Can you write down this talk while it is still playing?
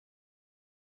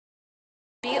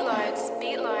BEATLORDZ.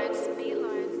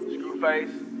 Skruface.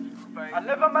 I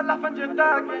live on my life and just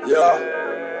thugging. Yeah.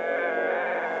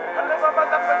 I live on my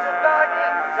life and just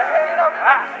thugging. They hate on me,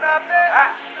 nothing.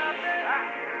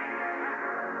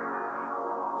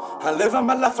 I live on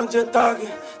my life, I'm just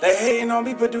thugging. They hating on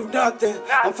me, but do nothing.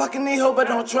 I'm fucking these hoes, but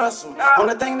don't trust them.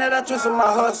 Only thing that I trust is my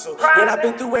hustle. And I've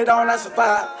been through it all, and I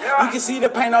survived. You can see the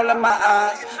pain all in my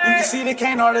eyes. You can see the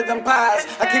cane all of them pies.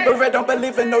 I keep it red, don't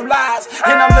believe in no lies.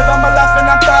 And I'm living my life, and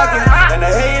I'm thugging. And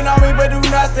they hating on me, but do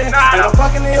nothing. And I'm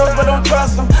fucking these hoes, but don't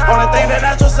trust them. Only thing that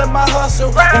I trust is my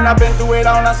hustle. And I've been through it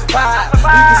all, and I survived.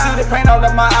 You can see the pain all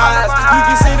in my eyes. You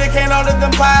can see the cane all of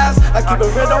them pies. I keep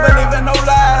it red, don't believe in no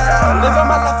lies. Living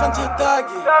my life, I'm just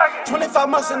thugging. 25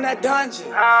 months in that dungeon.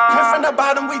 Came from the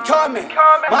bottom, we coming.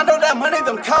 Mind all that money,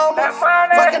 them commas.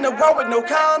 Fucking the world with no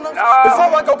condoms. Before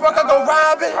I go broke, I go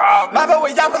robbing. My boy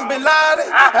with y'all was been lying.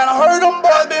 And I heard them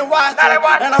boys been watching.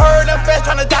 And I heard them fans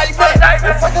trying to dive me.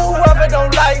 And fucking whoever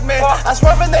don't like me. I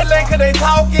swerve in their lane cause they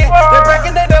talking. They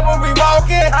breaking their neck when we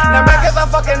walking. Now man cause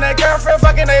I'm fucking their girlfriend,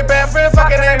 fucking their best friend,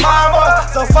 fucking their mama.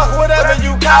 So fuck whatever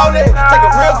you call it. Take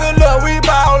a real good look, we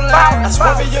ballin'. I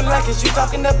swerve in your lane cause you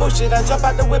talking that bullshit. I jump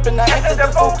out the whip and I enter the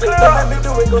full clip. Don't let me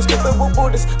do it, go skip it with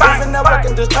Buddhists. Moving that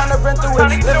working, just trying to run through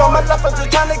it. Live on my life, I'm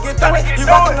just trying to get through it. You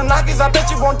rockin' the Nikes, I bet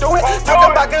you won't do it.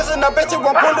 Talking about guns and I bet you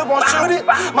won't pull it, won't shoot it.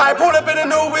 Might pull up in a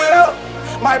new wheel.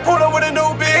 Might pull up with a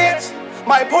new bitch.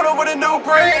 Might pull up with a new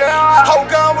brick. Whole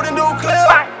gun with a new clip.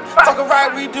 Fuck a right,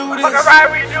 we do this. Fuck a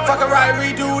right, we do this. Fuck a right,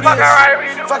 we do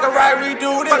this. Fuck a right, we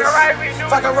do this.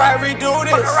 Fuck a right, we do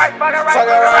this. Fuck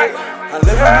a right. I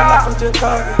live in my life, I'm just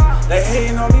thugging. They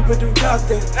hating on me, but do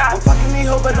nothing. I'm fucking these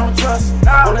hoes, but don't trust them.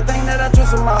 Only thing that I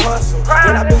trust is my hustle.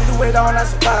 And I've been through it all, and I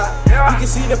survived. You can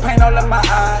see the pain all in my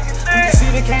eyes. You can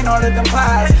see the cane all of them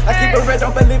pies. I keep it red,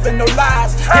 don't believe in no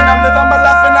lies. And I'm living my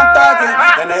life, and I'm thugging.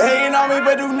 And they hating on me,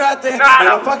 but do nothing. And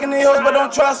I'm fucking these hoes, but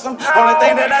don't trust them. Only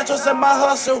thing that I trust is my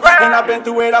hustle. And I've been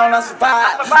through it all, and I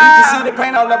survived. You can see the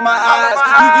pain all in my eyes.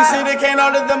 You can see the cane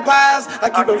all of them pies. I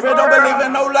keep it red, don't believe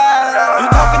in no lies. You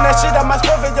talking that shit, I might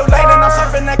swerve in your lane, and I'm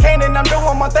surfing that cane, and I'm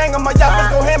doing my thing. On my yappers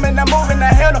go ham, and I'm moving the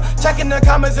handle. Checking the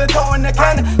comments and throwing the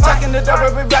cannon. Checking the double,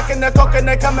 we rocking the coke, and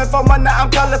they coming for money. I'm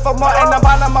calling for more, and I'm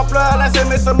ballin' my blood. Let's send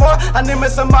me some more. I need me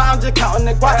some more. I'm just counting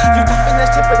the guap. You talking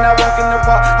that shit, but not walking the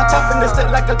walk. I'm chopping this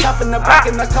shit like I'm chopping the block,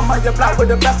 and I come on your block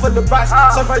with a bag full of rocks.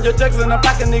 Serve your jugs and I'm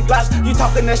packing these glass. You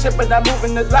talking that shit, but not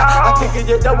moving the lot. I kick in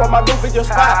your door while my roof in your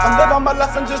spot. I'm living my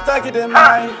life and just thugging in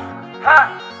mine.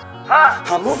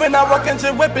 I'm moving, I'm rocking,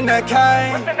 just whipping that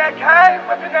cane. I'm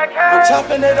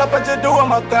chopping it up and just doing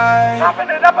my thing. I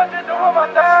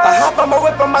hop on my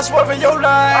whip and my swerve in your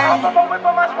lane.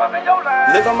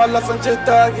 Living my life and just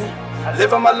thugging.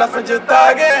 Living my life and just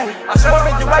thugging. I swerve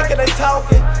in your way cause they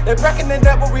talking. They breaking it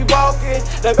up when we walking.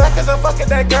 They back cause I'm fucking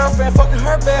that girlfriend, fucking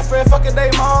her best friend, fucking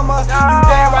they mama. You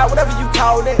damn right, whatever you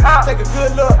call it. Take a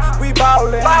good look, we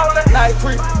ballin'. Night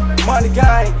creep, money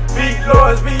gang,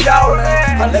 BEATLORDZ, we yowlin'.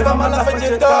 I live on my life and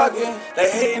just thugging. They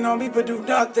hating on me but do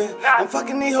nothing. I'm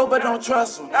fucking these hoes but don't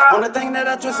trust them. Only thing that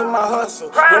I trust is my hustle.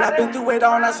 And I've been through it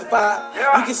all and I survived.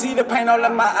 You can see the pain all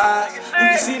in my eyes.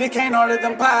 You can see the cane all of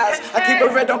them pies. I keep it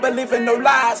red, don't believe in no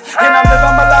lies. And I'm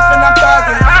living my life and I'm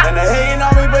thugging. And they hating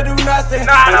on me but do nothing.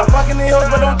 And I'm fucking these hoes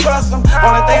but don't trust them.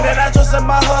 Only thing that I trust is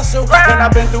my hustle. And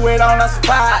I've been through it all and I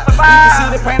survived. You can see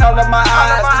the pain all in my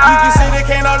eyes. You can see the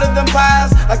cane all of them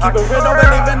pies. I keep it red, don't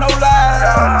believe in no lies.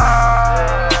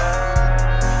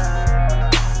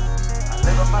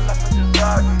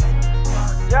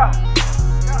 Yeah,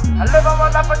 I live on my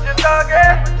life and just thugging.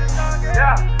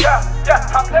 Yeah,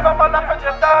 I live on my life and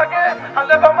just thugging. I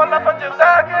live on my life and just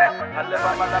thugging. I live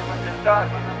on my life and just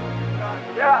thugging.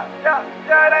 Yeah,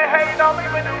 they hating on me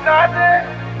but do nothing.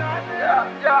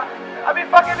 Yeah, I be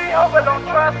fucking these hoes but don't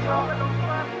trust them.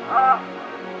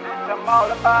 I'm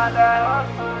all about that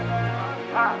hustle.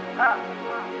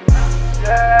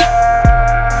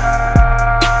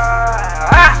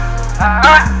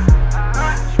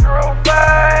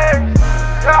 Skruface.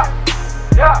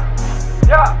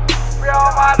 Yeah, we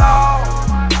all my dog.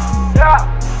 Yeah,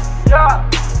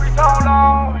 we told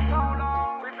on.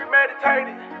 We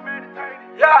premeditated.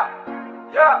 Yeah,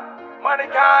 money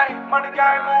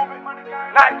gang moving.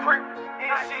 Night creepers,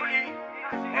 NCE,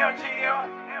 MGM,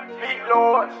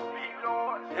 BEATLORDZ.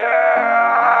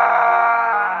 Yeah.